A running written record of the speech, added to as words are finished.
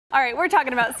All right, we're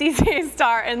talking about CCA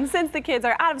Star, and since the kids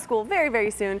are out of school very,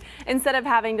 very soon, instead of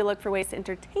having to look for ways to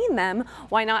entertain them,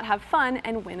 why not have fun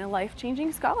and win a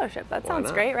life-changing scholarship? That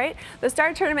sounds great, right? The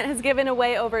Star Tournament has given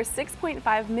away over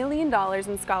 $6.5 million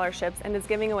in scholarships and is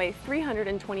giving away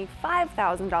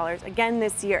 $325,000 again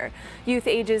this year. Youth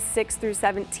ages 6 through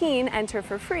 17 enter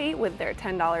for free with their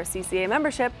 $10 CCA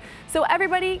membership. So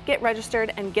everybody get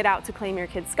registered and get out to claim your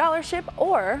kid's scholarship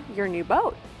or your new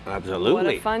boat. Absolutely. What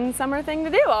a fun summer thing to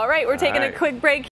do. All right, we're taking a quick break.